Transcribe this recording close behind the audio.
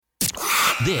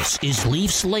This is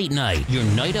Leafs Late Night, your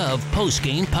night of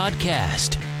post-game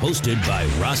podcast. Hosted by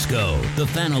Roscoe, the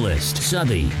Fanalist,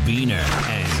 Subby, Beener,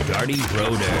 and Gardy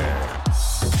Broder.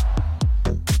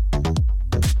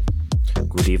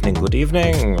 Good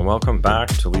evening. Welcome back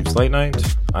to Leafs Late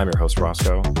Night. I'm your host,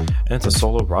 Roscoe, and it's a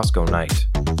solo Roscoe night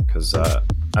because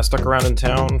I stuck around in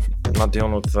town. I'm not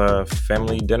dealing with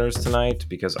family dinners tonight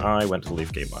because I went to the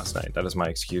Leaf game last night. That is my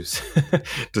excuse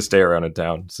to stay around in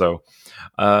town. So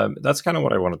that's kind of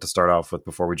what I wanted to start off with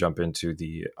before we jump into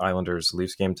the Islanders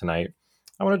Leafs game tonight.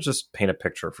 I want to just paint a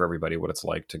picture for everybody what it's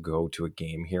like to go to a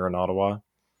game here in Ottawa.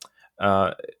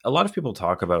 A lot of people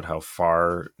talk about how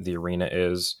far the arena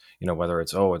is, whether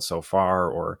it's so far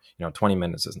or, 20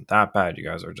 minutes isn't that bad. You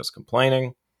guys are just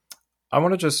complaining. I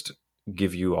want to just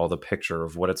give you all the picture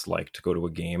of what it's like to go to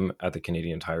a game at the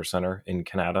Canadian Tire Center in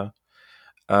Canada.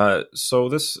 So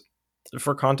this,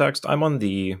 for context, I'm on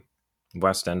the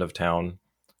west end of town,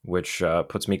 which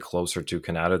puts me closer to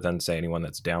Canada than, say, anyone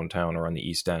that's downtown or on the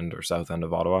east end or south end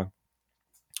of Ottawa.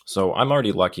 So I'm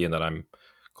already lucky in that I'm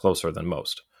closer than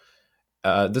most.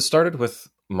 This started with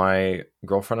my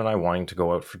girlfriend and I wanting to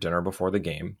go out for dinner before the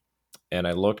game. And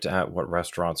I looked at what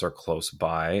restaurants are close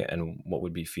by and what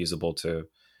would be feasible to,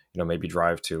 maybe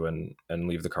drive to and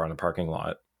leave the car in the parking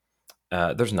lot.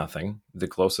 There's nothing. The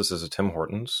closest is a Tim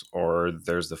Hortons, or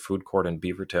there's the food court and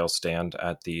Beavertail stand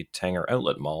at the Tanger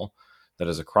Outlet Mall that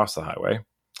is across the highway.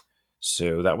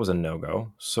 So that was a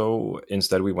no-go. So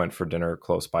instead we went for dinner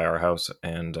close by our house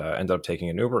and ended up taking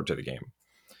an Uber to the game.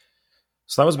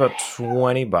 So that was about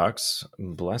 $20.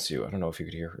 Bless you. I don't know if you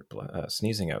could hear her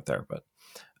sneezing out there, but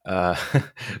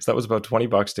so that was about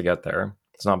 $20 to get there.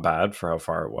 It's not bad for how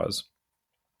far it was.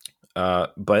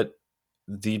 But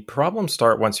the problems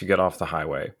start once you get off the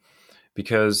highway,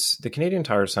 because the Canadian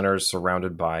Tire Center is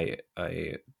surrounded by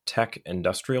a tech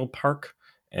industrial park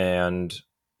and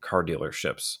car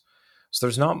dealerships. So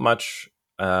there's not much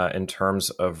in terms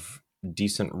of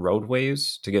decent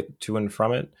roadways to get to and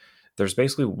from it. There's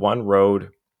basically one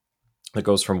road that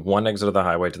goes from one exit of the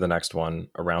highway to the next one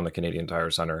around the Canadian Tire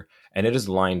Center, and it is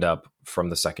lined up from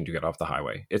the second you get off the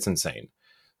highway. It's insane.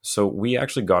 So we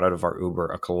actually got out of our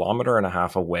Uber 1.5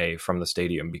 kilometers away from the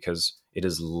stadium because it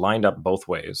is lined up both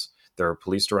ways. There are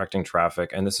police directing traffic,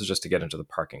 and this is just to get into the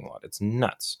parking lot. It's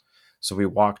nuts. So we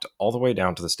walked all the way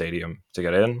down to the stadium to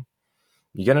get in.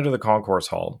 You get into the concourse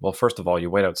hall. Well, first of all, you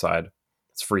wait outside.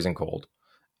 It's freezing cold.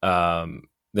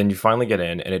 Then you finally get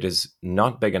in, and it is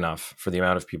not big enough for the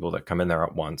amount of people that come in there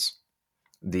at once.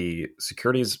 The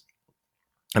security's,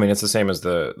 it's the same as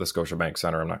the Scotiabank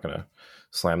Center. I'm not going to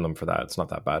slam them for that. It's not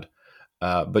that bad.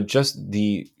 But just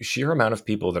the sheer amount of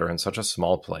people that are in such a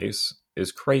small place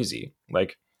is crazy.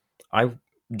 Like,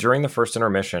 during the first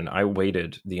intermission, I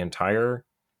waited the entire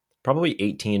probably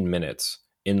 18 minutes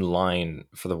in line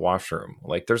for the washroom.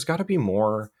 Like, there's got to be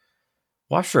more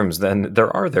washrooms than there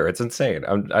are there. It's insane.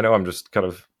 I know I'm just kind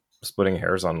of splitting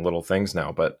hairs on little things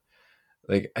now, but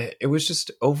like, it was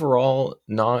just overall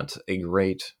not a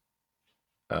great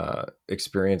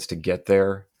experience to get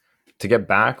there. To get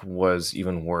back was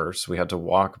even worse. We had to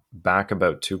walk back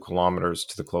about 2 kilometers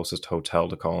to the closest hotel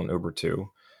to call an Uber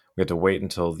to. We had to wait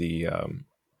until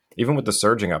even with the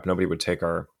surging up, nobody would take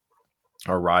our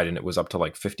ride, and it was up to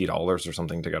like $50 or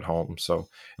something to get home. So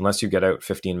unless you get out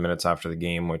 15 minutes after the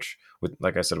game, which,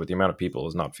 like I said, with the amount of people,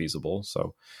 is not feasible.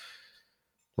 So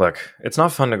look, it's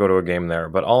not fun to go to a game there,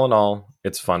 but all in all,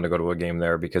 it's fun to go to a game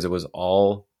there because it was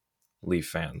all Leaf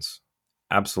fans,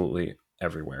 absolutely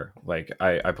everywhere. Like,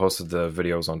 I posted the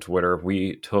videos on Twitter.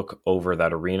 We took over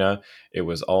that arena. It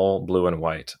was all blue and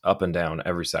white, up and down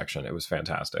every section. It was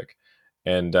fantastic.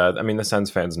 And the Sens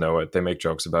fans know it. They make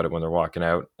jokes about it when they're walking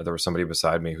out. There was somebody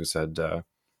beside me who said,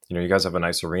 you guys have a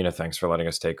nice arena. Thanks for letting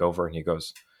us take over. And he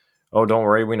goes, oh, don't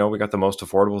worry. We know we got the most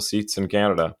affordable seats in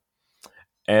Canada.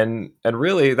 And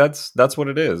really, that's what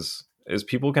it is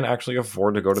people can actually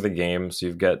afford to go to the game. So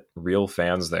you've got real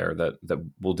fans there that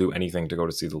will do anything to go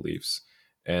to see the Leafs.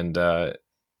 And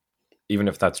even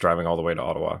if that's driving all the way to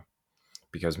Ottawa.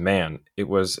 Because, man, it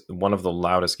was one of the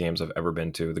loudest games I've ever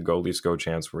been to. The Go Leafs Go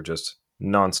chants were just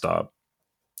nonstop.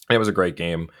 And it was a great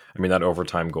game. That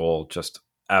overtime goal just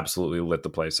absolutely lit the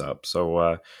place up.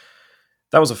 So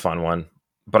that was a fun one.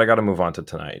 But I got to move on to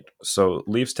tonight. So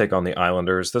Leafs take on the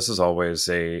Islanders. This is always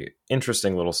a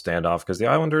interesting little standoff because the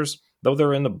Islanders, though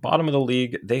they're in the bottom of the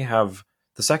league, they have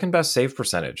the second best save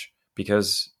percentage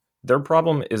because their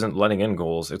problem isn't letting in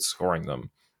goals, it's scoring them.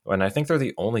 And I think they're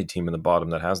the only team in the bottom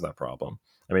that has that problem.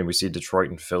 We see Detroit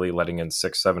and Philly letting in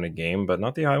 6-7 a game, but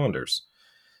not the Islanders.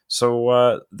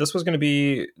 So this was going to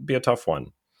be a tough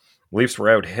one. Leafs were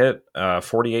out hit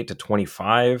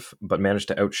 48-25, but managed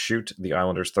to outshoot the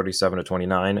Islanders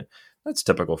 37-29. That's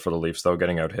typical for the Leafs, though,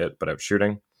 getting out hit but out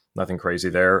shooting. Nothing crazy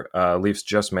there. Leafs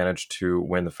just managed to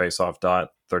win the faceoff dot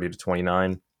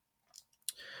 30-29.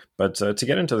 But to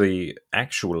get into the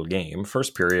actual game,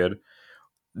 first period,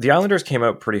 the Islanders came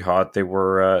out pretty hot. They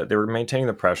were maintaining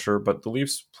the pressure, but the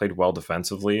Leafs played well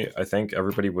defensively. I think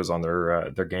everybody was on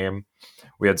their game.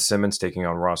 We had Simmons taking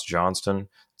on Ross Johnston.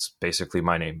 It's basically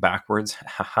my name backwards,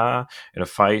 haha, in a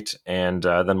fight, and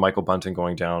then Michael Bunting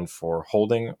going down for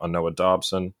holding on Noah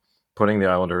Dobson, putting the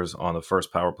Islanders on the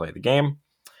first power play of the game.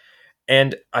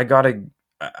 And I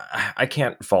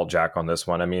can't fault Jack on this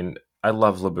one. I mean, I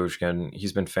love Lyubushkin.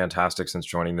 He's been fantastic since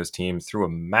joining this team. Threw a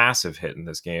massive hit in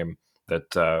this game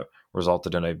that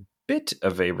resulted in a bit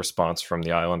of a response from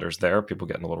the Islanders there. People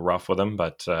getting a little rough with him,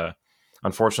 but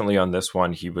unfortunately on this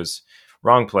one, he was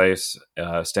wrong place,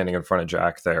 standing in front of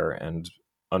Jack there, and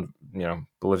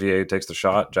Bolivier takes the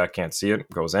shot. Jack can't see it,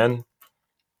 goes in,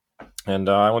 and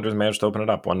Islanders managed to open it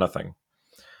up 1-0.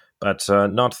 But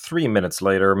not 3 minutes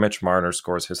later, Mitch Marner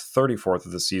scores his 34th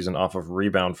of the season off of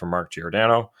rebound from Mark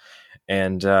Giordano,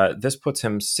 and this puts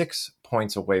him 6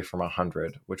 points away from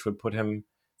 100, which would put him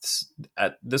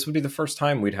this would be the first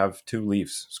time we'd have two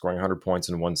Leafs scoring 100 points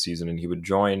in one season, and he would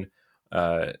join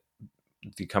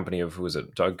the company of, who is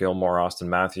it, Doug Gilmour, Austin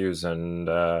Matthews, and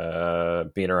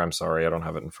Biener. I'm sorry, I don't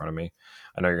have it in front of me.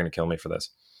 I know you're going to kill me for this,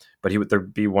 but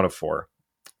there'd be one of four.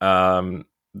 Then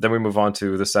we move on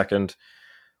to the second,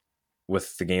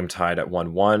 with the game tied at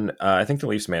 1-1. I think the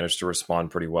Leafs managed to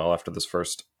respond pretty well after this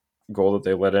first goal that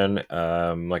they let in.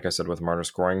 Like I said, with Marner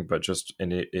scoring, but just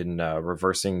in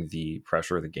reversing the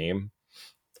pressure of the game.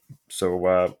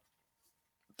 So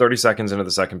 30 seconds into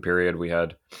the second period, we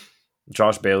had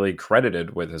Josh Bailey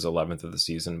credited with his 11th of the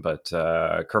season, but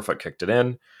Kerfoot kicked it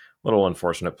in. Little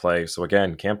unfortunate play. So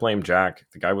again, can't blame Jack.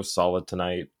 The guy was solid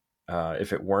tonight.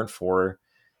 If it weren't for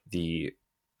the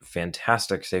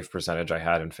fantastic save percentage I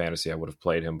had in fantasy, I would have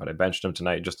played him, but I benched him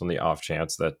tonight just on the off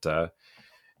chance that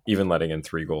even letting in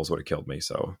 3 goals would have killed me.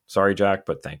 So sorry, Jack,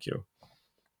 but thank you.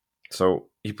 So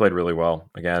he played really well.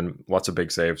 Again, lots of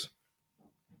big saves.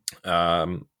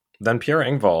 Then Pierre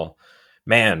Engvall,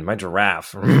 man, my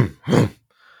giraffe,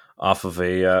 off of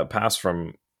a pass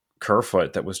from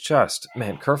Kerfoot that was just,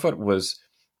 man, Kerfoot was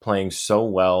playing so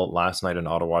well last night in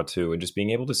Ottawa too, and just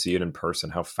being able to see it in person,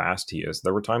 how fast he is.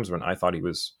 There were times when I thought he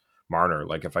was Marner,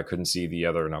 like if I couldn't see the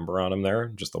other number on him there,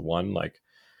 just the one, like,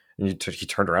 and he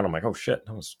turned around, I'm like, oh shit,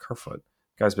 that was Kerfoot.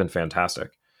 Guy's been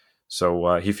fantastic.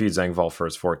 So he feeds Engvall for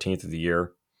his 14th of the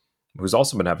year, who's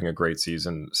also been having a great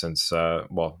season since, I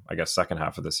guess second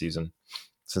half of the season.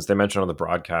 Since they mentioned on the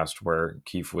broadcast where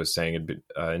Keefe was saying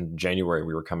in January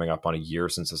we were coming up on a year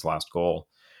since his last goal.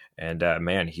 And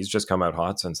man, he's just come out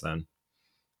hot since then.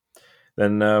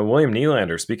 Then William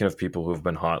Nylander, speaking of people who've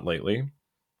been hot lately,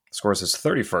 scores his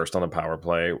 31st on the power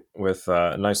play with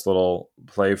a nice little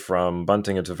play from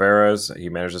Bunting and Tavares. He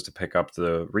manages to pick up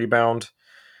the rebound.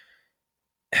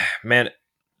 Man,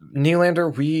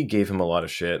 Nylander, we gave him a lot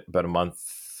of shit about a month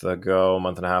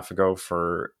and a half ago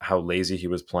for how lazy he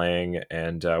was playing,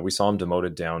 and we saw him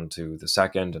demoted down to the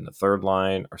second and the third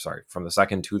line, from the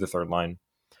second to the third line.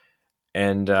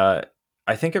 And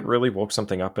I think it really woke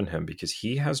something up in him, because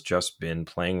he has just been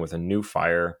playing with a new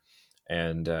fire,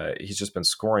 and he's just been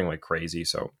scoring like crazy.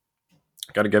 So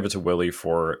got to give it to Willie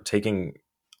for taking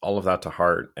all of that to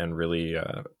heart and really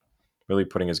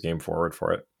putting his game forward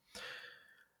for it.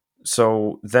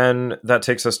 So then that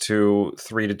takes us to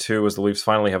 3-2 as the Leafs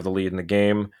finally have the lead in the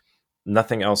game.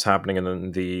 Nothing else happening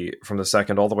from the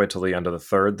second all the way till the end of the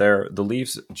third there. The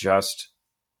Leafs just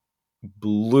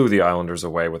blew the Islanders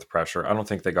away with pressure. I don't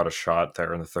think they got a shot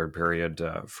there in the third period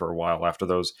for a while. After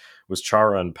those was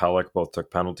Chara and Pelech both took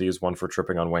penalties, one for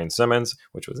tripping on Wayne Simmons,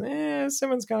 which was,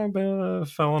 Simmons kind of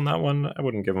fell on that one. I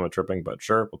wouldn't give him a tripping, but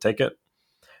sure, we'll take it.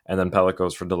 And then Pelech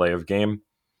goes for delay of game.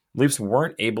 Leafs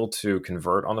weren't able to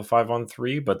convert on the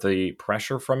 5-on-3, but the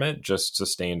pressure from it just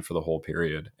sustained for the whole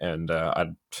period. And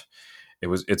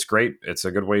it's great. It's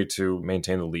a good way to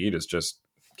maintain the lead, is just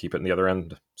keep it in the other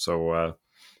end. So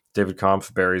David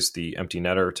Kampf buries the empty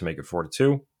netter to make it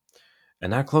 4-2.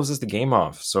 And that closes the game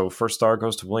off. So first star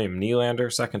goes to William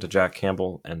Nylander, second to Jack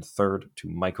Campbell, and third to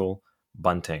Michael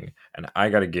Bunting. And I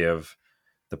got to give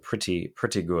the pretty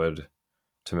good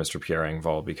to Mr. Pierre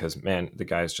Engvall, because, man, the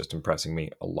guy's just impressing me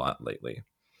a lot lately.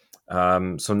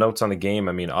 So notes on the game.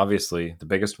 I mean, obviously, the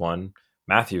biggest one,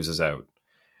 Matthews is out.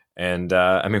 And,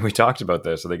 we talked about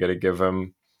this. Are they going to give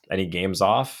him any games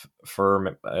off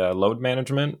for load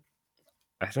management?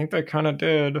 I think they kind of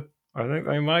did. I think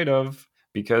they might have.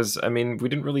 Because, we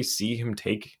didn't really see him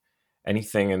take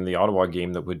anything in the Ottawa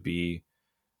game that would be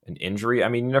an injury. I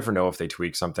mean, you never know if they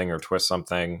tweak something or twist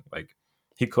something. Like,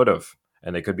 he could have,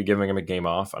 and they could be giving him a game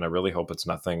off, and I really hope it's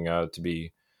nothing to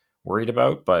be worried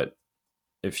about. But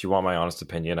if you want my honest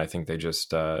opinion, I think they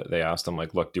just they asked him,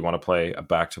 like, look, do you want to play a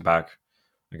back-to-back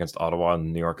against Ottawa and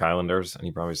the New York Islanders? And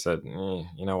he probably said, you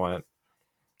know what?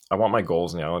 I want my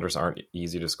goals, and the Islanders aren't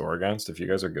easy to score against. If you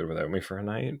guys are good without me for a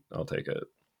night, I'll take it.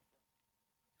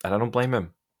 And I don't blame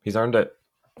him. He's earned it.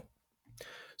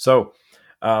 So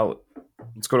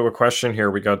let's go to a question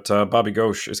here. We got Bobby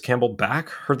Ghosh. Is Campbell back?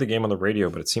 Heard the game on the radio,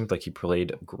 but it seemed like he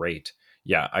played great.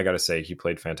 Yeah, I got to say, he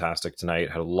played fantastic tonight.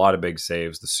 Had a lot of big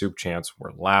saves. The soup chants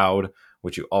were loud,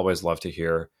 which you always love to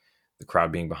hear. The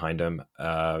crowd being behind him.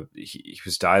 He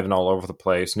was diving all over the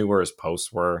place, knew where his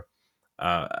posts were.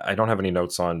 I don't have any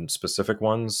notes on specific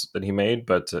ones that he made,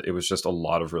 but it was just a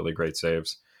lot of really great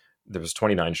saves. There was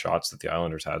 29 shots that the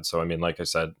Islanders had. So, I mean, like I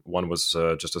said, one was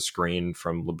just a screen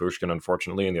from Lyubushkin,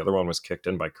 unfortunately, and the other one was kicked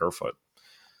in by Kerfoot.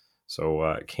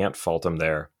 So, can't fault him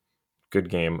there. Good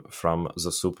game from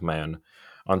the Soup Man.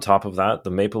 On top of that,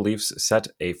 the Maple Leafs set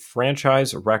a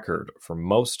franchise record for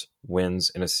most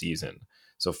wins in a season.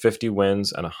 So 50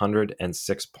 wins and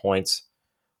 106 points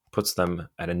puts them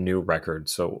at a new record.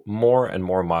 So more and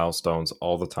more milestones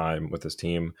all the time with this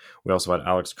team. We also had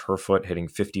Alex Kerfoot hitting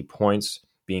 50 points,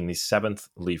 being the 7th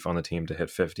Leaf on the team to hit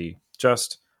 50.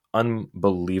 Just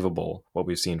unbelievable what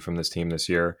we've seen from this team this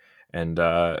year. And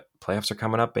playoffs are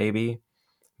coming up, baby.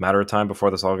 Matter of time before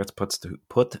this all gets put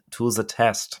to the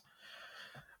test.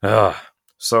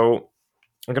 So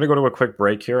I'm going to go to a quick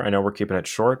break here. I know we're keeping it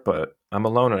short, but I'm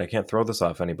alone and I can't throw this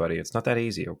off anybody. It's not that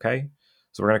easy, okay?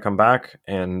 So we're going to come back,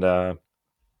 and a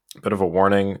bit of a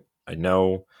warning. I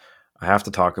know I have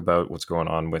to talk about what's going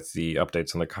on with the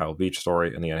updates on the Kyle Beach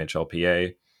story and the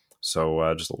NHLPA.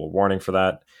 So just a little warning for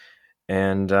that.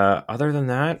 And other than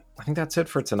that, I think that's it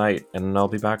for tonight. And I'll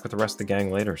be back with the rest of the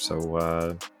gang later.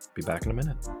 So be back in a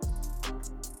minute.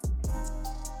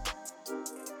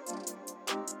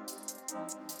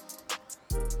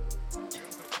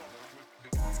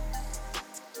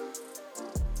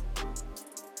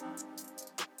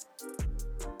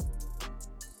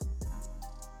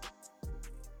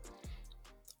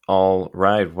 All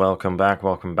right, welcome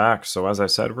back. So as I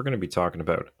said, we're going to be talking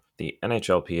about the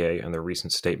NHLPA and their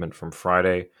recent statement from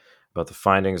Friday about the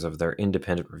findings of their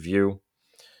independent review.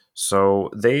 So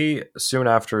they, soon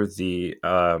after the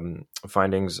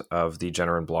findings of the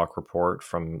Jenner and Block report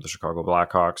from the Chicago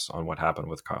Blackhawks on what happened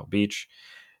with Kyle Beach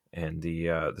and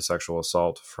the sexual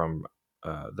assault from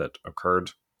that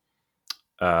occurred,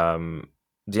 the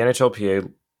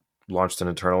NHLPA launched an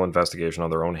internal investigation on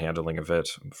their own handling of it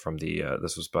from the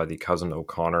this was by the Cousin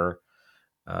O'Connor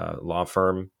law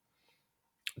firm,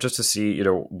 just to see,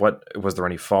 what was there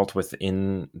any fault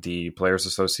within the Players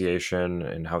Association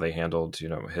and how they handled,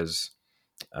 his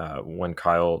when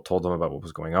Kyle told them about what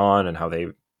was going on and how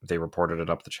they reported it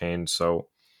up the chain. So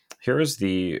here is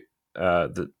the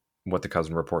what the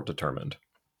Cousin report determined.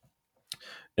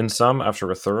 In sum, after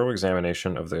a thorough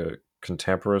examination of the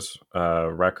contemporaneous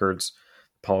records,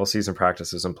 policies and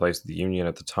practices in place of the union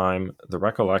at the time, the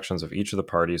recollections of each of the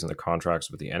parties in the contracts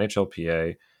with the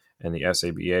NHLPA and the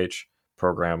SABH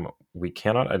program, we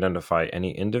cannot identify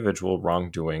any individual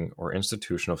wrongdoing or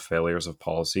institutional failures of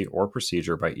policy or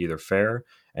procedure by either FAIR,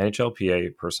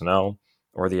 NHLPA personnel,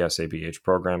 or the SABH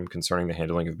program concerning the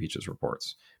handling of Beach's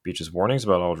reports. Beach's warnings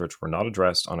about Aldrich were not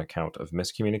addressed on account of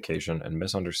miscommunication and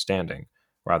misunderstanding,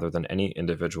 rather than any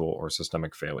individual or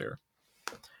systemic failure.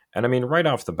 And I mean, right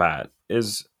off the bat,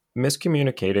 is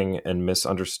miscommunicating and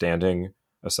misunderstanding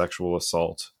a sexual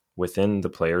assault within the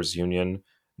players' union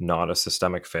not a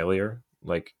systemic failure?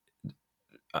 Like,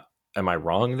 am I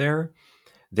wrong there?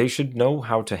 They should know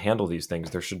how to handle these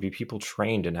things. There should be people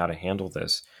trained in how to handle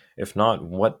this. If not,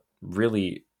 what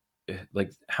really,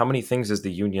 like, how many things is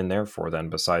the union there for then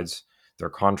besides their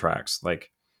contracts?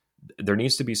 Like, there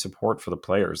needs to be support for the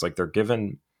players. Like, they're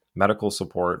given medical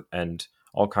support and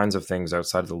all kinds of things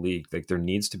outside of the league. Like, there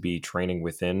needs to be training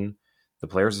within the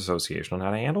Players Association on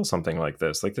how to handle something like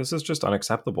this. Like, this is just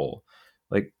unacceptable.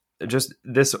 Like, just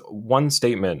this one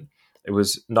statement, it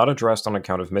was not addressed on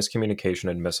account of miscommunication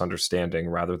and misunderstanding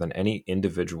rather than any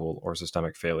individual or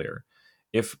systemic failure.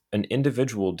 If an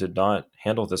individual did not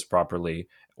handle this properly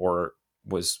or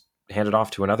was handed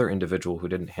off to another individual who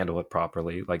didn't handle it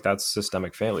properly, like, that's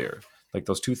systemic failure. Like,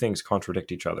 those two things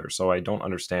contradict each other. So I don't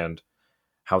understand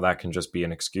how that can just be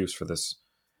an excuse for this.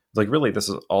 Like, really, this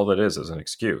is all that is an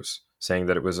excuse, saying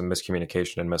that it was a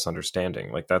miscommunication and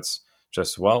misunderstanding. Like, that's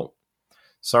just, well,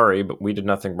 sorry, but we did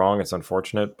nothing wrong. It's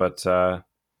unfortunate, but,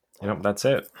 that's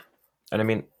it. And I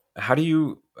mean, how do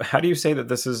you say that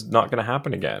this is not going to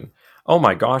happen again? Oh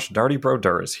my gosh, Darty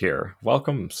Broder is here.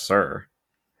 Welcome, sir.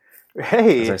 As I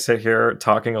Hey, sit here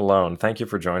talking alone, thank you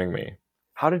for joining me.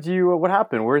 how did you? What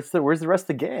happened? Where's the rest of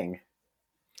the gang?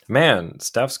 Man,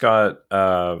 Steph's got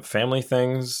family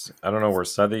things. I don't know where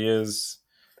Southey is.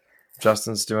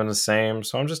 Justin's doing the same,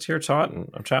 so I'm just here chatting.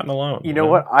 I'm chatting alone. You know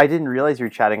what? I didn't realize you were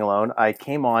chatting alone. I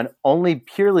came on only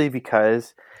purely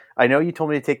because I know you told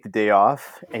me to take the day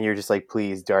off, and you're just like,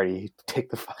 please, Darty,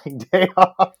 take the fucking day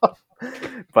off.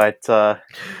 But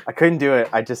I couldn't do it.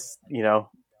 I just,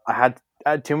 I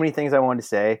had too many things I wanted to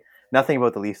say. Nothing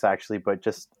about the Leafs actually, but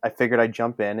just I figured I'd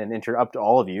jump in and interrupt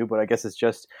all of you. But I guess it's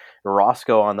just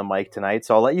Roscoe on the mic tonight,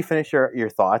 so I'll let you finish your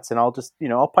thoughts, and I'll just,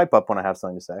 I'll pipe up when I have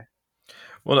something to say.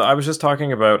 Well, I was just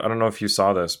talking about, I don't know if you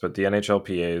saw this, but the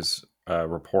NHLPA's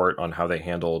report on how they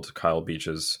handled Kyle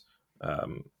Beach's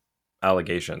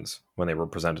allegations when they were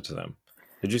presented to them.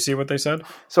 Did you see what they said?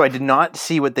 So I did not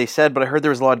see what they said, but I heard there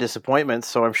was a lot of disappointment.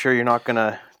 So I'm sure you're not going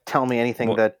to tell me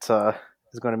anything that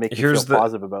is going to make you feel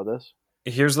positive about this.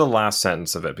 Here's the last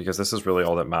sentence of it, because this is really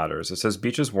all that matters. It says,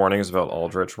 Beach's warnings about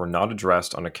Aldrich were not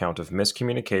addressed on account of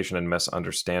miscommunication and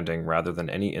misunderstanding rather than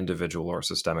any individual or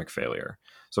systemic failure.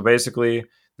 So basically,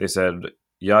 they said,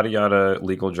 yada yada,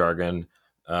 legal jargon.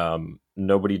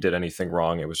 Nobody did anything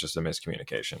wrong. It was just a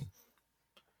miscommunication.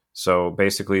 So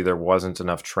basically, there wasn't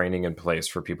enough training in place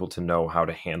for people to know how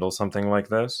to handle something like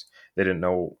this. They didn't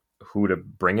know who to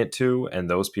bring it to, and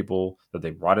those people that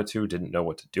they brought it to didn't know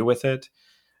what to do with it.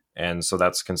 And so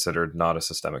that's considered not a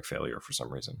systemic failure for some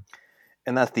reason.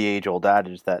 And that's the age-old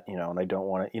adage that, and I don't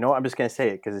want to, I'm just going to say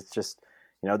it because it's just,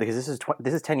 because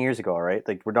this is 10 years ago, right?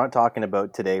 Like, we're not talking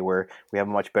about today where we have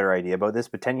a much better idea about this,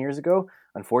 but 10 years ago,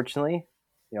 unfortunately,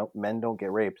 men don't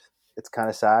get raped. It's kind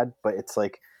of sad, but it's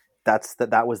like,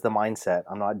 that was the mindset.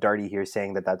 I'm not Darty here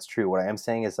saying that that's true. What I am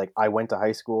saying is, like, I went to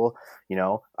high school,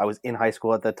 I was in high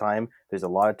school at that time. There's a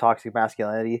lot of toxic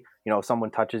masculinity. If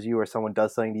someone touches you or someone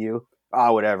does something to you,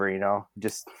 whatever,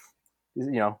 just,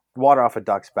 water off a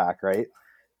duck's back, right?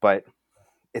 But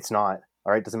it's not,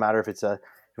 all right? Doesn't matter if it's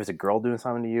a girl doing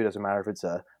something to you. Doesn't matter if it's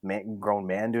a grown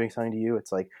man doing something to you.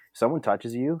 It's like, if someone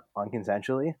touches you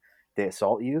unconsensually, they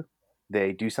assault you,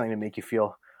 they do something to make you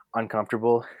feel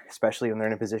uncomfortable, especially when they're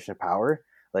in a position of power.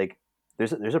 Like,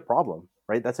 there's a problem,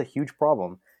 right? That's a huge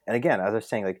problem. And again, as I was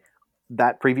saying, like,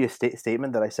 that previous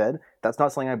statement that I said, that's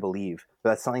not something I believe. But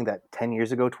that's something that 10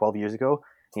 years ago, 12 years ago,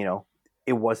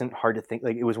 it wasn't hard to think.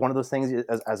 Like, it was one of those things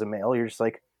as a male, you're just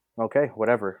like, okay,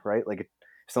 whatever, right? Like, if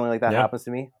something like that happens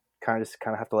to me, kind of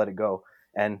have to let it go.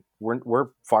 And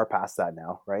we're far past that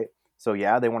now, right? So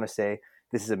yeah, they want to say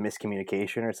this is a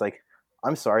miscommunication, or it's like,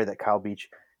 I'm sorry that Kyle Beach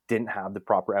didn't have the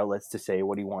proper outlets to say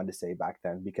what he wanted to say back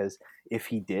then, because if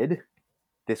he did,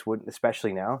 this wouldn't,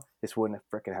 especially now, this wouldn't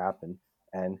have freaking happened.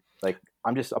 And like,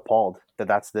 I'm just appalled that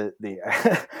that's the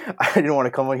I didn't want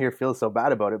to come on here feel so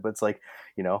bad about it, but it's like,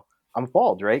 I'm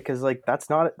appalled, right? Because like, that's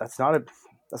not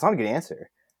a good answer,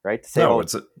 right? To say, no,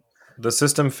 the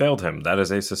system failed him. That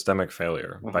is a systemic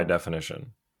failure by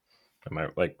definition.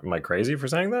 Am I crazy for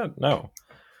saying that? No.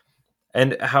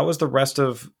 And how are the rest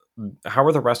of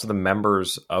the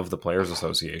members of the Players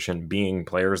Association, being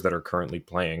players that are currently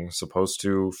playing, supposed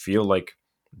to feel like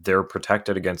they're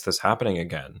protected against this happening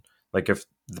again? Like, if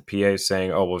the PA is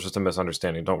saying, oh, well, it's just a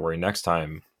misunderstanding, don't worry, next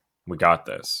time we got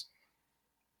this.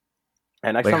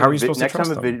 And next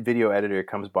time a video editor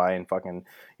comes by and fucking,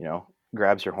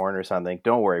 grabs your horn or something,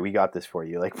 don't worry, we got this for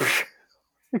you.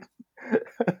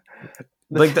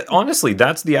 Like, honestly,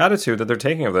 that's the attitude that they're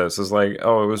taking of this, is like,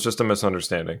 oh, it was just a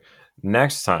misunderstanding.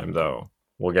 Next time, though,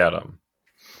 we'll get them.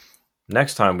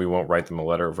 Next time, we won't write them a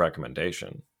letter of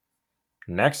recommendation.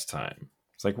 Next time.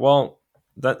 It's like, well,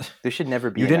 that there should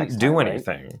never be. You didn't do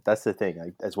anything. Right? That's the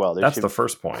thing, as well. That's the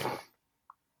first point.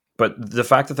 But the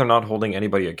fact that they're not holding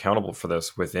anybody accountable for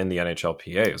this within the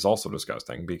NHLPA is also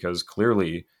disgusting, because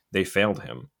clearly they failed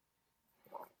him.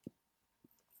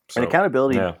 So, and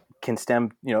accountability can stem,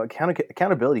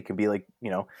 accountability can be like,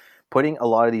 putting a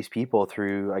lot of these people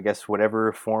through, I guess,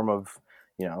 whatever form of,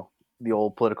 the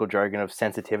old political jargon of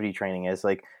sensitivity training is.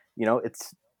 Like,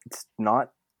 it's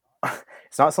not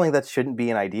something that shouldn't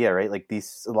be an idea, right? Like,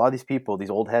 a lot of these people,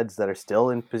 these old heads that are still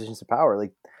in positions of power,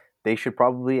 like, they should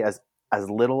probably, as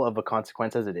little of a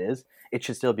consequence as it is, it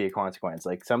should still be a consequence.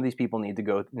 Like, some of these people need to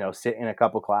go, sit in a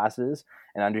couple classes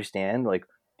and understand, like,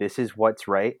 this is what's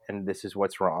right and this is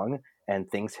what's wrong. And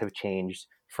things have changed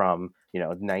from, the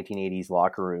 1980s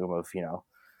locker room of,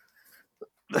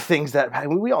 the things that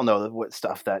we all know what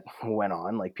stuff that went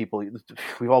on. Like, people,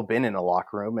 we've all been in a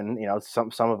locker room, and,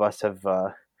 some of us have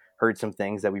heard some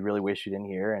things that we really wish we didn't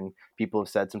hear, and people have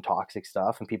said some toxic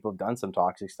stuff, and people have done some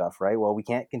toxic stuff, right? Well, we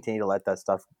can't continue to let that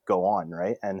stuff go on,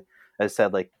 right? And as I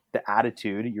said, like the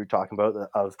attitude you're talking about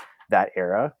of that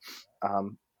era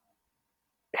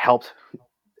helped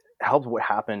what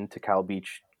happened to Kyle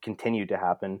Beach continue to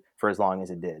happen for as long as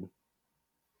it did.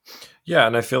 Yeah,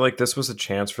 and I feel like this was a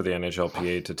chance for the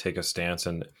NHLPA to take a stance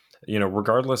and,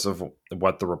 regardless of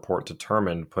what the report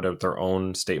determined, put out their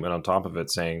own statement on top of it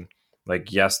saying,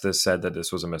 like, yes, this said that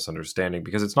this was a misunderstanding,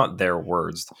 because it's not their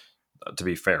words, to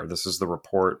be fair. This is the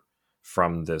report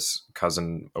from this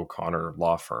Cousin O'Connor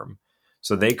law firm.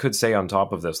 So they could say on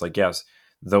top of this, like, yes,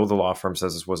 though the law firm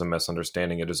says this was a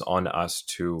misunderstanding, it is on us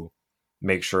to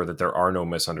make sure that there are no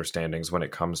misunderstandings when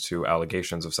it comes to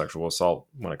allegations of sexual assault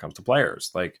when it comes to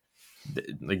players. Like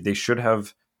they should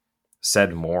have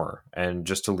said more, and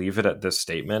just to leave it at this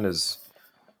statement is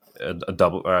a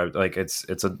double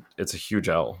it's a huge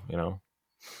L.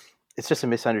 It's just a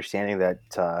misunderstanding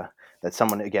that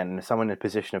someone in a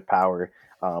position of power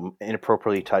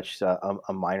inappropriately touched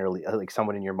a minor league, like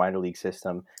someone in your minor league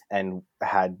system, and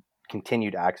had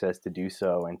continued access to do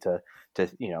so, and to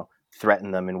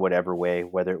threaten them in whatever way,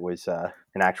 whether it was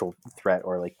an actual threat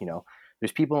or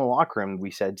there's people in the locker room,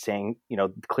 we said, saying,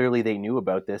 clearly they knew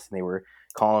about this, and they were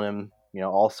calling him,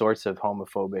 all sorts of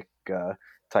homophobic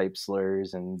type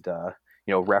slurs and,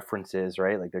 references,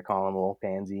 right? Like they're calling him a little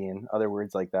pansy and other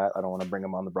words like that. I don't want to bring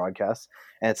them on the broadcast.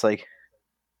 And it's like,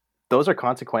 those are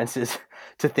consequences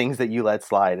to things that you let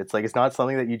slide. It's like, it's not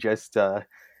something that you just,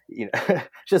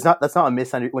 that's not a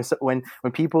misunderstanding.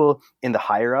 When people in the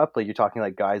higher up, like you're talking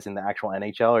like guys in the actual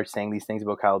NHL, are saying these things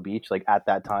about Kyle Beach, like at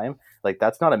that time, like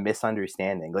that's not a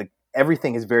misunderstanding. Like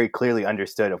everything is very clearly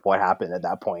understood of what happened at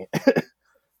that point.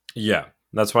 Yeah,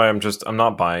 that's why I'm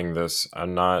not buying this.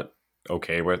 I'm not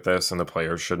okay with this, and the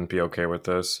players shouldn't be okay with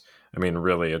this. I mean,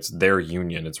 really, it's their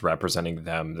union. It's representing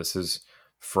them. This is,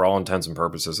 for all intents and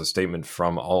purposes, a statement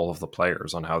from all of the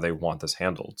players on how they want this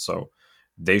handled. So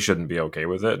they shouldn't be okay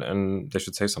with it, and they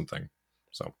should say something.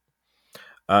 So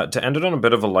to end it on a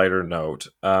bit of a lighter note,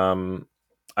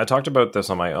 I talked about this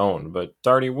on my own, but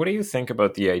Darty, what do you think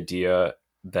about the idea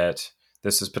that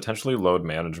this is potentially load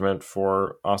management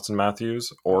for Austin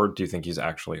Matthews, or do you think he's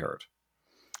actually hurt?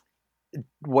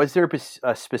 Was there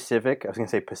a specific? I was going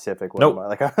to say Pacific. Nope.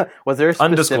 Was there a specific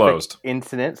undisclosed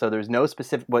incident? So there's no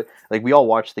specific. But like we all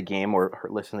watched the game or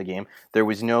listened to the game. There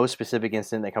was no specific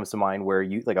incident that comes to mind where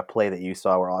you like a play that you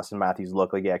saw where Austin Matthews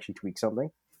looked like he actually tweaked something.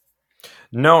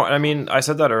 No, I mean, I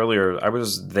said that earlier. I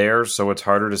was there, so it's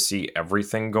harder to see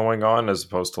everything going on as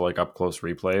opposed to like up close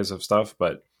replays of stuff.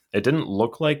 But it didn't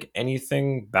look like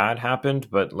anything bad happened,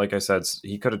 but like I said,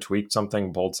 he could have tweaked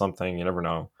something, bowled something. You never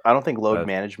know. I don't think load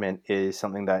management is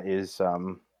something that is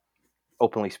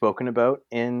openly spoken about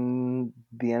in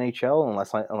the NHL,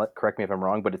 unless correct me if I'm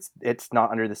wrong, but it's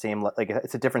not under the same, like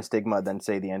it's a different stigma than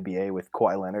say the NBA with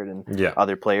Kawhi Leonard and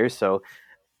other players. So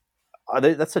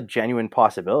that's a genuine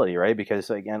possibility, right? Because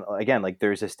again, like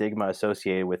there's a stigma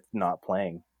associated with not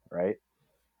playing, right?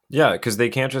 Yeah, because they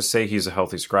can't just say he's a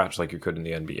healthy scratch like you could in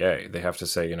the NBA. They have to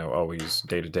say, he's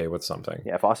day to day with something.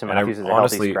 Yeah, if Austin Matthews is a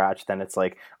healthy scratch, then it's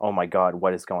like, oh my God,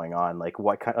 what is going on? Like,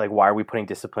 why are we putting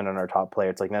discipline on our top player?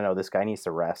 It's like, no, this guy needs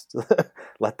to rest.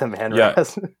 Let the man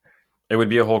rest. It would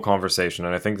be a whole conversation,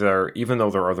 and I think even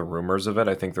though there are the rumors of it,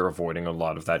 I think they're avoiding a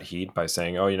lot of that heat by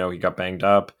saying, oh, he got banged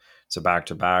up. It's a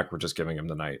back-to-back. We're just giving him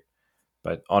the night.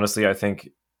 But honestly, I think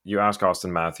you ask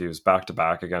Austin Matthews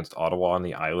back-to-back against Ottawa and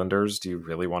the Islanders, do you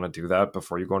really want to do that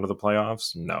before you go into the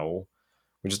playoffs? No.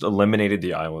 We just eliminated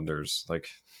the Islanders. Like,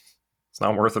 it's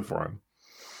not worth it for him.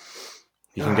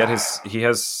 He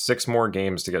has 6 more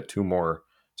games to get 2 more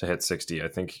to hit 60. I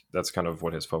think that's kind of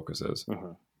what his focus is.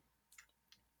 Mm-hmm.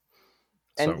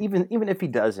 And so, even if he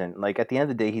doesn't, like at the end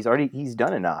of the day, he's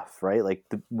done enough, right? Like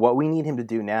what we need him to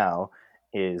do now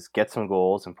is get some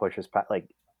goals and push us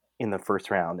in the first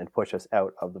round and push us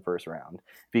out of the first round.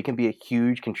 If he can be a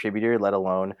huge contributor, let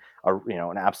alone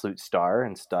an absolute star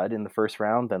and stud in the first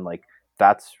round, then like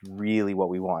that's really what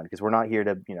we want, because we're not here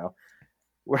to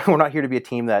we're not here to be a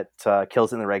team that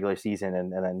kills it in the regular season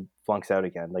and then flunks out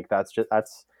again. Like that's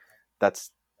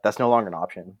no longer an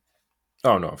option.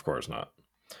 Oh no, of course not.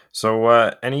 So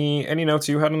any notes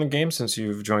you had on the game since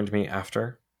you've joined me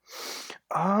after?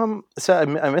 So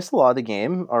I missed a lot of the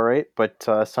game, all right, but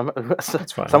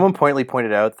someone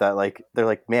pointed out that like they're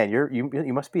like, man,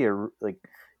 you must be you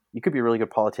could be a really good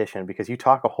politician because you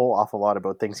talk a whole awful lot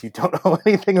about things you don't know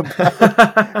anything about.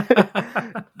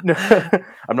 No,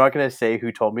 I'm not going to say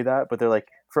who told me that, but they're like,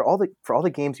 for all the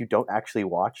games you don't actually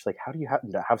watch, like how do you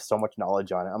have so much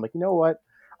knowledge on it? I'm like, you know what?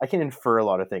 I can infer a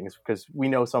lot of things because we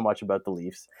know so much about the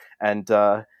Leafs, and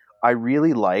I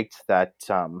really liked that.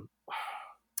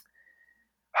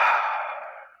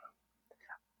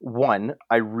 One,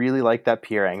 I really like that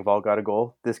Pierre Engvall got a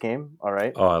goal this game. All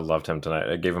right. Oh, I loved him tonight.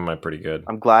 I gave him my pretty good.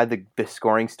 I'm glad the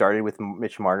scoring started with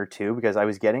Mitch Marner too, because I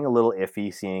was getting a little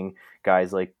iffy seeing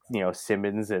guys like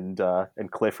Simmons and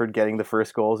Clifford getting the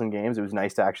first goals in games. It was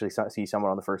nice to actually see someone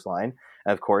on the first line,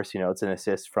 and of course, it's an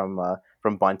assist from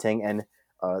Bunting and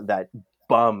that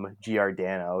bum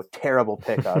Giordano. Terrible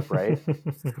pickup, right?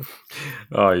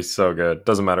 Oh, he's so good.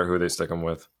 Doesn't matter who they stick him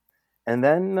with. And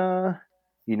then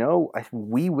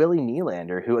Wee Willie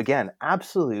Nylander, who again,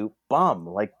 absolute bum.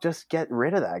 Like, just get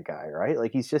rid of that guy, right?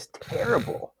 Like, he's just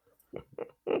terrible.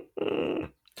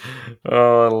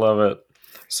 Oh, I love it.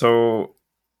 So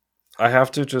I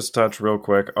have to just touch real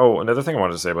quick. Oh, another thing I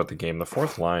wanted to say about the game, the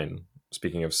fourth line,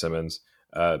 speaking of Simmons,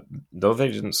 though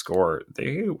they didn't score,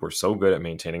 they were so good at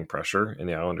maintaining pressure in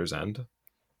the Islanders' end.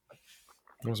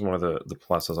 That was one of the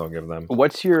pluses I'll give them.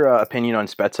 What's your opinion on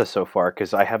Spezza so far?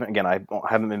 Because I haven't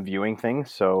been viewing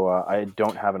things, so I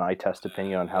don't have an eye test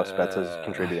opinion on how Spezza's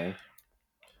contributing.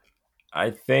 I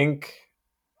think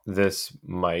this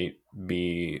might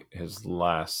be his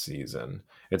last season.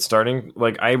 It's starting,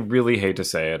 I really hate to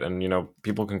say it, and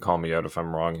people can call me out if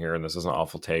I'm wrong here, and this is an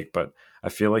awful take, but I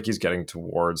feel like he's getting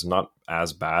towards, not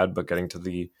as bad, but getting to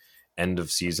the end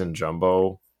of season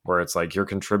jumbo, where it's like you're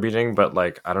contributing, but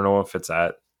I don't know if it's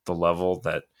at the level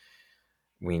that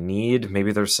we need.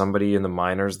 Maybe there's somebody in the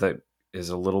minors that is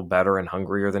a little better and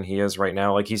hungrier than he is right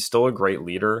now. He's still a great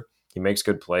leader. He makes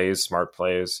good plays, smart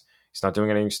plays. He's not doing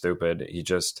anything stupid.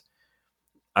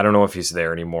 I don't know if he's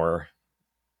there anymore,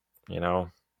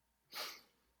 No,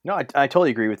 I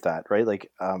totally agree with that, right?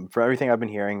 For everything I've been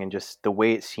hearing and just the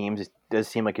way it seems, it does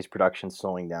seem like his production's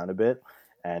slowing down a bit.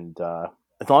 And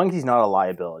as long as he's not a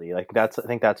liability, I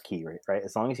think that's key, right?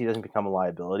 As long as he doesn't become a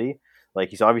liability,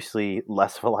 he's obviously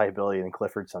less of a liability than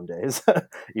Clifford some days,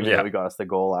 even though he got us the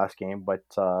goal last game. But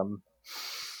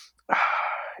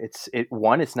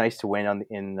it's nice to win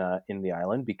in the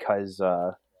island because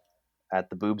at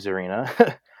the Boobs Arena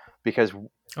because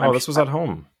this was at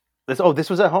home. This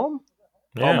was at home.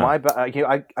 Yeah. Oh my!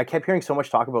 I kept hearing so much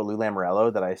talk about Lou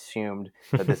Lamoriello that I assumed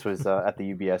that this was at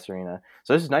the UBS Arena.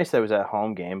 So this is nice that it was at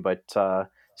home game, but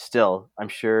still, I'm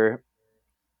sure.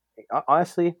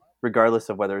 Honestly, regardless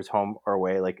of whether it's home or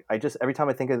away, every time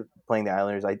I think of playing the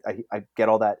Islanders, I get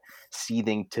all that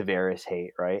seething Tavares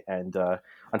hate, right? And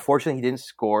unfortunately, he didn't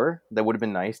score. That would have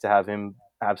been nice to have him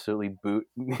absolutely boot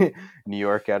New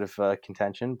York out of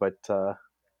contention, but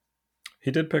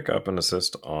he did pick up an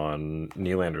assist on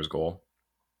Nylander's goal.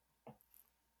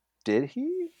 Did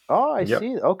he? Oh, I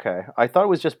see. Okay. I thought it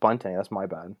was just Bunting. That's my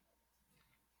bad.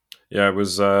 Yeah, it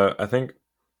was, I think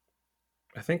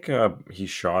he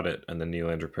shot it and then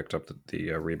Nylander picked up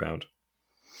the rebound.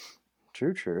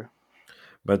 True.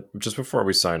 But just before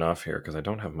we sign off here, because I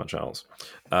don't have much else,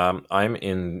 I'm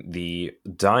in the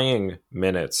dying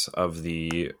minutes of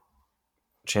the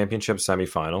championship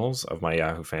semifinals of my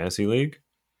Yahoo Fantasy League.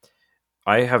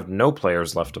 I have no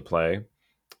players left to play,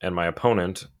 and my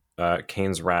opponent,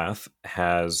 Kane's Wrath,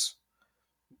 has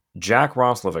Jack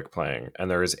Roslovic playing, and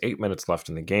there is 8 minutes left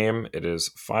in the game. It is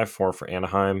 5-4 for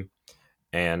Anaheim,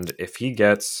 and if he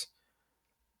gets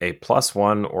a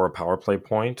 +1 or a power play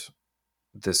point,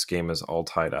 this game is all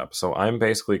tied up. So I'm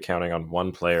basically counting on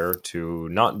one player to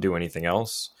not do anything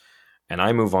else, and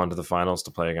I move on to the finals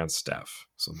to play against Steph.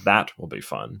 So that will be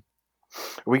fun.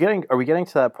 Are we getting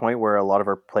to that point where a lot of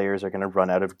our players are going to run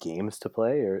out of games to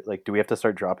play, or do we have to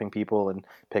start dropping people and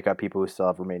pick up people who still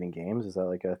have remaining games? Is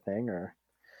that a thing, or?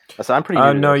 So I'm pretty.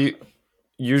 No,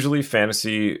 usually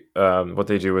fantasy. What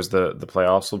they do is the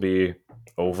playoffs will be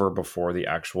over before the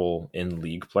actual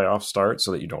in-league playoffs start,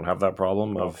 so that you don't have that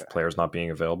problem of players not being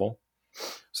available.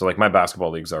 So my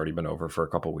basketball league's already been over for a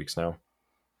couple weeks now.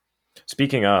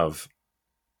 Speaking of,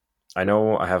 I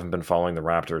know I haven't been following the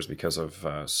Raptors because of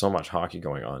so much hockey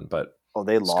going on, but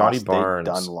they lost. Scotty Barnes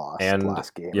they done lost and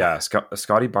last game. Yeah,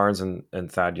 Scotty Barnes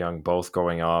and Thad Young both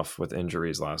going off with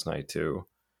injuries last night too.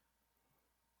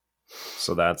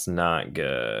 So that's not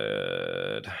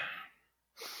good.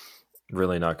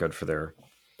 Really not good for their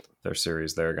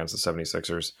series there against the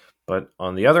 76ers. But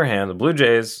on the other hand, the Blue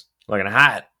Jays looking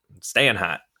hot, staying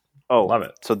hot. Oh, love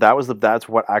it. So that's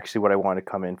what I wanted to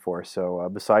come in for. So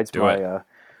besides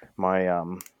my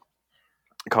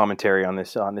commentary on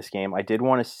this game, I did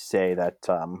want to say that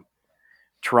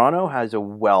Toronto has a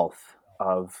wealth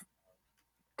of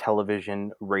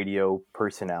television, radio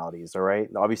personalities. All right,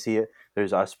 obviously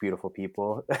there's us beautiful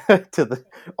people to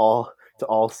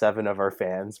all 7 of our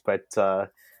fans, but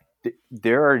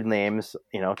there are names.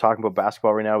 Talking about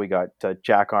basketball right now, we got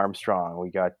Jack Armstrong, we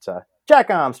got Jack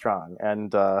Armstrong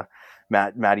and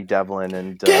Matty Devlin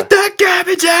and get that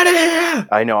garbage out of here.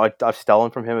 I know I've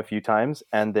stolen from him a few times.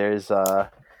 And there's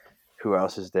who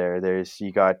else is there?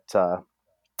 We got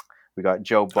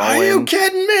Joe Bowen. Are you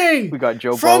kidding me? We got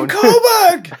Joe from Bowen.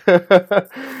 Coburg.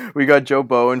 We got Joe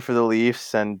Bowen for the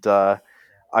Leafs, and I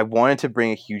wanted to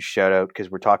bring a huge shout out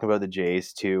because we're talking about the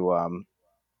Jays to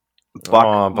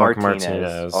Buck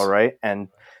Martinez. All right, and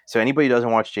so anybody who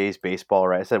doesn't watch Jays baseball,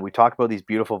 right? I said we talk about these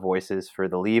beautiful voices for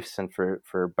the Leafs and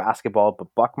for basketball, but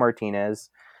Buck Martinez,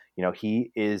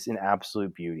 he is an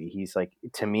absolute beauty. He's like,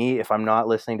 to me, if I'm not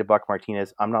listening to Buck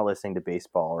Martinez, I'm not listening to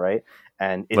baseball, right?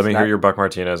 And let me hear your Buck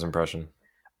Martinez impression.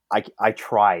 I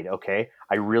tried, okay?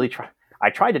 I really tried. I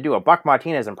tried to do a Buck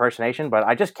Martinez impersonation, but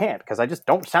I just can't because I just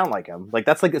don't sound like him. Like,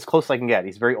 that's like as close as I can get.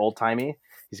 He's very old-timey.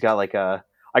 He's got like I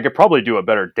could probably do a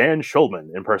better Dan Shulman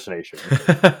impersonation.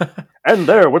 And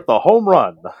there with the home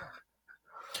run,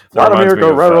 Vladimir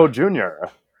Guerrero Jr.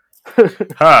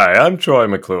 Hi, I'm Troy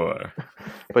McClure.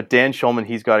 But Dan Shulman,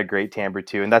 he's got a great timbre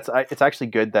too, and it's actually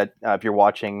good that if you're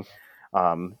watching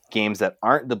games that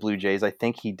aren't the Blue Jays, I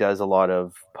think he does a lot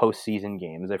of postseason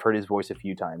games. I've heard his voice a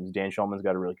few times. Dan Shulman's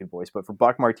got a really good voice. But for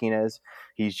Buck Martinez,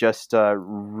 he's just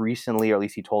recently, or at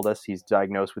least he told us, he's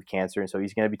diagnosed with cancer, and so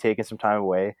he's going to be taking some time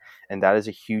away, and that is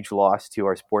a huge loss to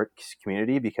our sports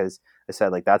community because I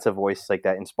said, like, that's a voice like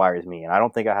that inspires me, and I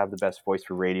don't think I have the best voice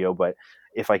for radio, but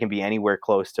if I can be anywhere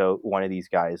close to one of these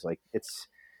guys, like, it's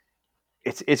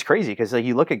crazy because like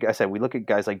we look at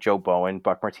guys like Joe Bowen,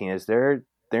 Buck Martinez, they're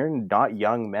not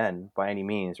young men by any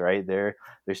means, right? They're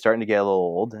starting to get a little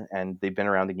old, and they've been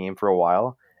around the game for a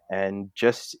while. And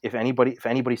just if anybody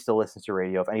still listens to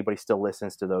radio, if anybody still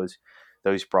listens to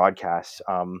those broadcasts,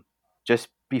 just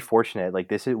be fortunate. Like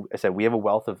this is, I said, we have a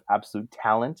wealth of absolute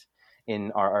talent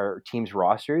in our team's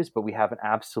rosters, but we have an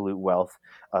absolute wealth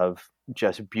of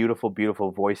just beautiful,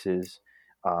 beautiful voices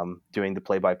doing the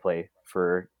play-by-play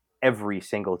for every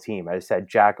single team. As I said,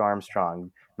 Jack Armstrong,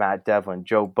 Matt Devlin,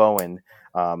 Joe Bowen,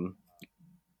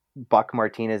 Buck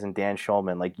Martinez, and Dan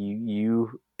Shulman. Like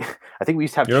you I think we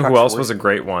used to have. You know who else was a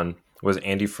great one? Was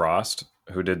Andy Frost,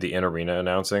 who did the in-arena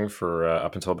announcing for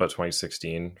up until about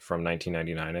 2016 from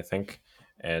 1999, I think.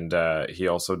 And he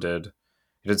also did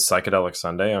Psychedelic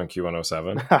Sunday on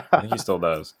Q107. I think he still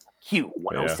does.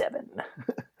 Q107. Yeah.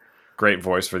 Great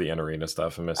voice for the in-arena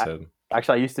stuff. I miss him.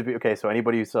 Actually, I used to be, okay, so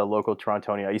anybody who's a local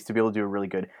Torontonian, I used to be able to do a really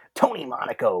good Tony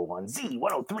Monaco on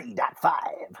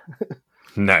Z103.5.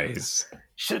 Nice.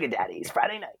 Sugar Daddies,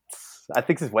 Friday nights. I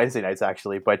think it's Wednesday nights,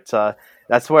 actually. But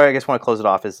that's where I guess want to close it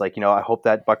off is, like, I hope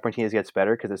that Buck Martinez gets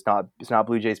better because it's not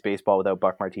Blue Jays baseball without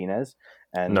Buck Martinez.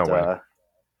 And no way.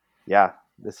 Yeah,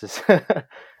 this is...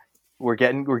 We're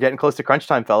getting close to crunch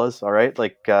time, fellas. All right,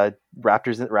 like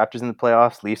Raptors in the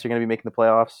playoffs. Leafs are going to be making the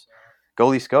playoffs. Go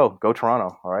Leafs, go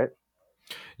Toronto. All right.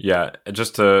 Yeah,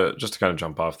 just to kind of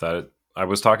jump off that, I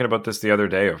was talking about this the other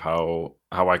day of how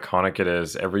iconic it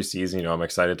is every season. I'm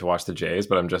excited to watch the Jays,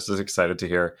 but I'm just as excited to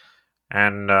hear.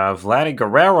 And Vladdy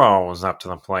Guerrero is up to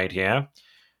the plate here,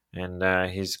 and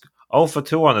he's 0 for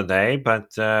 2 on the day,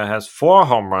 but has 4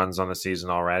 home runs on the season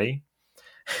already.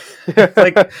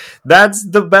 Like, that's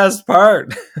the best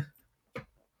part.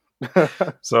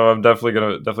 So I'm definitely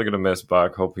gonna miss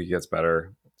Buck. Hope he gets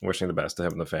better. Wishing the best to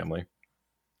him and the family.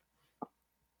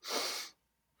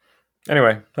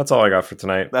 Anyway, that's all I got for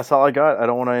tonight. That's all I got. I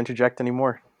don't want to interject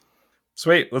anymore.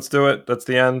 Sweet, let's do it. That's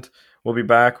the end. We'll be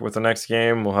back with the next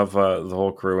game. We'll have the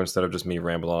whole crew instead of just me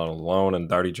rambling on alone and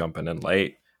Darty jumping in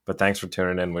late. But thanks for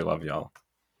tuning in. We love y'all.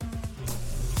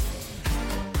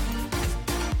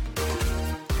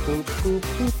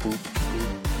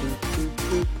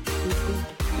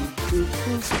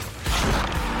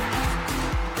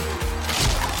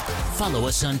 Follow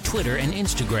us on Twitter and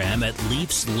Instagram at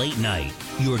Leafs Late Night,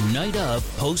 your night of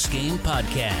post-game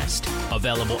podcast.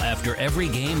 Available after every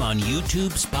game on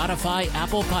YouTube, Spotify,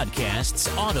 Apple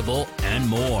Podcasts, Audible, and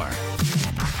more.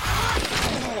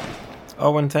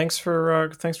 Oh, and thanks for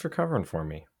covering for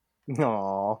me.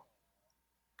 Aw,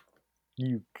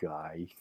 you guy.